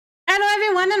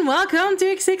everyone and welcome to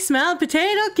xxMelle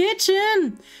Potato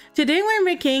Kitchen! Today we're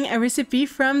making a recipe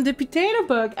from the potato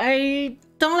book. I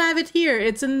don't have it here,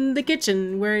 it's in the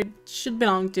kitchen where it should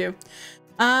belong to.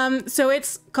 So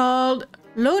it's called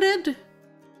Loaded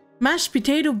Mashed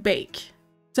Potato Bake.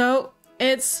 So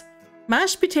it's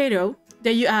mashed potato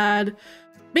that you add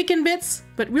bacon bits,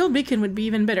 but real bacon would be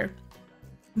even better.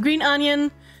 Green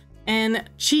onion and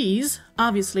cheese,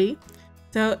 obviously.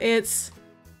 So it's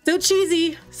so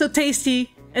cheesy, so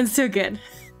tasty, and so good.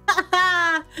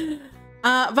 By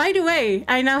the way,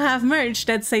 I now have merch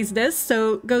that says this,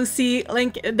 so go see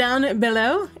link down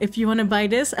below if you want to buy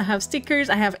this. I have stickers,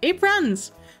 I have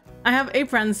aprons. I have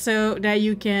aprons so that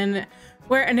you can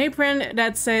wear an apron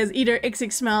that says either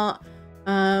xxMelle,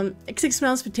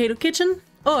 xxMelle's Potato Kitchen,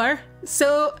 or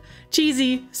so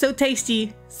cheesy, so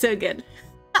tasty, so good.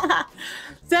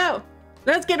 So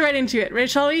let's get right into it, right,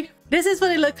 shall we? This is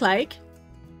what it looked like.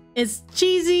 It's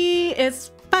cheesy,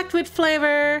 it's packed with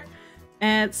flavor,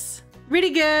 it's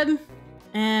really good,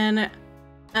 and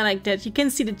I like that. You can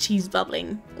see the cheese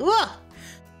bubbling. Ugh!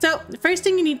 So the first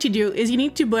thing you need to do is you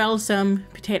need to boil some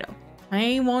potato.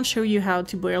 I won't show you how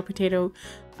to boil potato.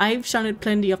 I've shown it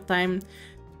plenty of time.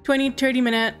 20-30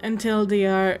 minutes until they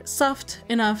are soft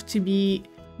enough to be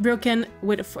broken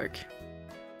with a fork.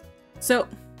 So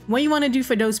what you want to do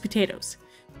for those potatoes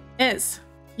is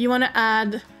you want to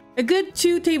add a good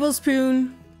 2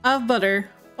 tablespoons of butter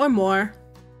or more,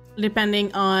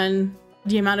 depending on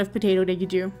the amount of potato that you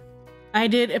do. I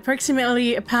did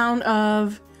approximately a pound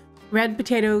of red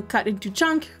potato cut into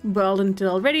chunks, boiled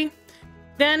until ready.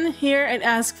 Then here it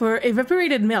asks for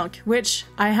evaporated milk, which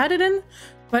I had it in,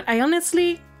 but I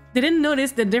honestly didn't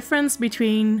notice the difference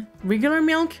between regular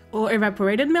milk or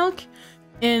evaporated milk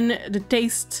in the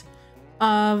taste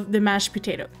of the mashed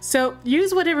potato. So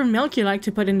use whatever milk you like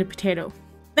to put in the potato.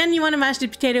 Then you want to mash the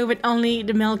potato with only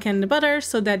the milk and the butter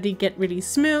so that they get really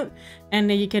smooth and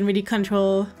then you can really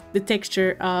control the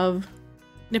texture of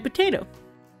the potato.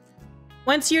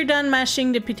 Once you're done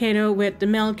mashing the potato with the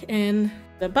milk and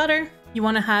the butter, you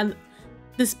want to add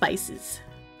the spices.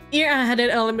 Here I added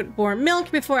a little bit more milk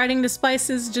before adding the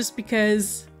spices just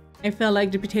because I felt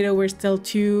like the potato were still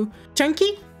too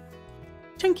chunky.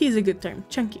 Chunky is a good term,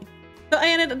 chunky. So I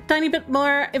added a tiny bit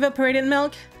more evaporated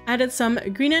milk, added some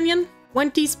green onion,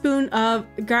 1 teaspoon of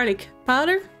garlic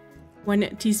powder,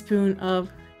 1 teaspoon of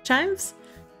chives,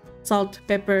 salt,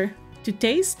 pepper to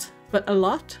taste, but a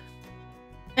lot.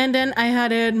 And then I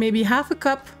added maybe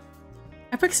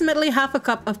approximately half a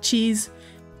cup of cheese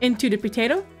into the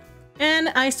potato. And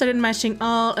I started mashing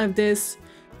all of this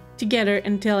together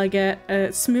until I get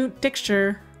a smooth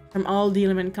texture from all the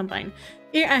elements combined.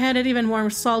 Here I added even more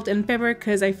salt and pepper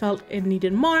because I felt it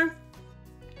needed more.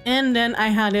 And then I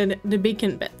added the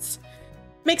bacon bits.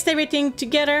 Mixed everything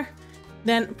together,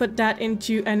 then put that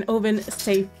into an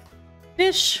oven-safe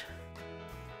dish.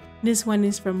 This one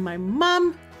is from my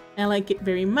mom. I like it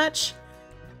very much.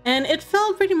 And it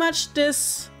filled pretty much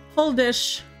this whole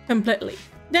dish completely.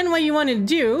 Then what you want to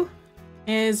do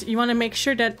is you want to make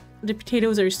sure that the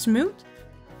potatoes are smooth.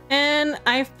 And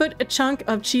I've put a chunk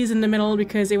of cheese in the middle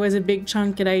because it was a big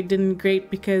chunk that I didn't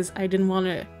grate because I didn't want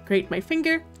to grate my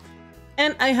finger.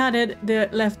 And I added the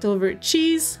leftover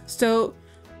cheese. So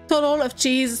total of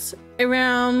cheese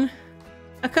around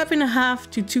 1.5 cups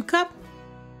to 2 cups.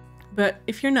 But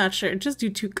if you're not sure, just do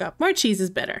 2 cups. More cheese is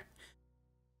better.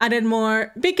 Added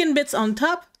more bacon bits on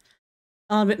top.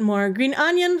 A little bit more green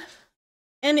onion.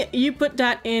 And you put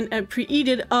that in a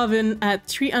preheated oven at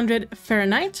 300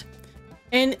 Fahrenheit.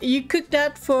 And you cook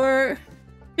that for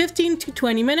 15 to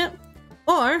 20 minutes.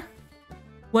 Or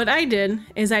what I did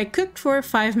is I cooked for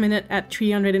 5 minutes at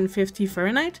 350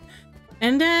 Fahrenheit.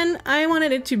 And then I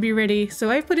wanted it to be ready, so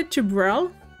I put it to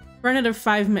broil for another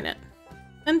 5 minutes.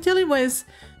 Until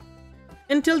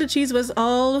the cheese was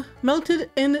all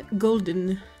melted and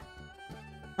golden.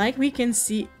 Like we can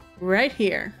see right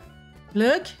here.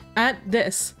 Look at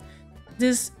this.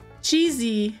 This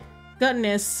cheesy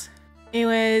goodness. It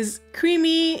was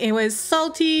creamy, it was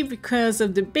salty because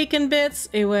of the bacon bits,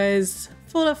 it was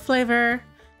full of flavor.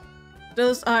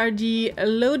 Those are the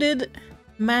loaded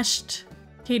mashed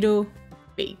potato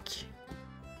bake.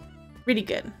 Really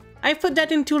good. I put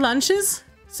that in 2 lunches,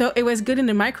 so it was good in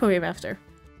the microwave after.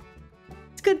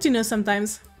 It's good to know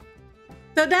sometimes.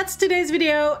 So that's today's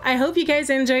video. I hope you guys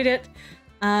enjoyed it.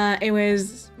 It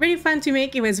was really fun to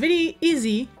make. It was really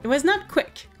easy. It was not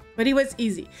quick, but it was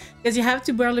easy because you have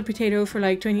to boil the potato for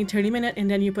like 20-30 minutes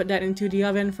and then you put that into the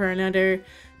oven for another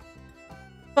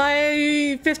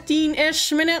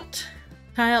 15-ish minutes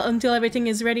until everything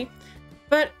is ready.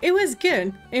 But it was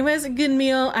good. It was a good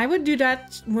meal. I would do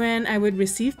that when I would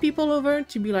receive people over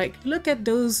to be like, look at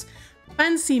those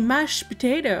fancy mashed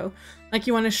potato, like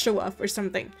you want to show off or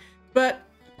something. But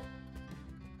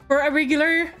for a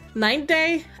regular night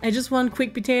day, I just want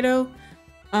quick potato.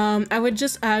 I would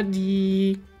just add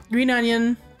the green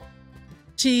onion,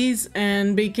 cheese,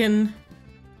 and bacon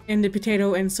in the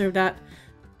potato and serve that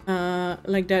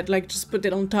like that. Like just put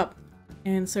it on top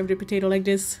and serve the potato like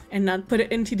this and not put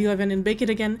it into the oven and bake it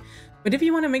again. But if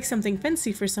you want to make something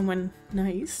fancy for someone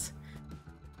nice,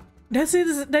 that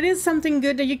is something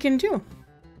good that you can do.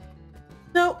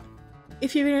 So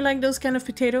if you really like those kind of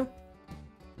potato,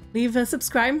 leave a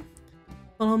subscribe,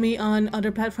 follow me on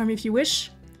other platform if you wish,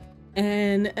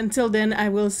 and until then I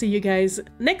will see you guys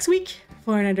next week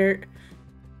for another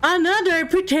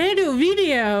potato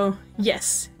video.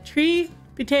 Yes, 3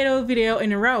 potato video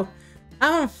in a row.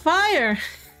 I'm on fire.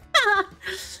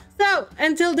 So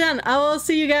until then, I will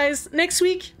see you guys next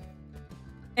week,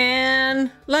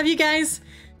 and love you guys.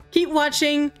 Keep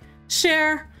watching,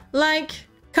 share, like,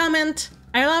 comment.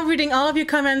 I love reading all of your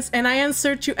comments and I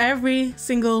answer to every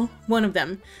single one of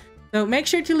them. So make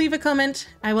sure to leave a comment.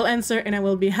 I will answer and I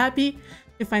will be happy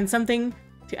to find something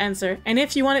to answer. And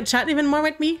if you want to chat even more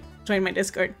with me, join my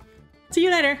Discord. See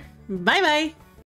you later. Bye bye.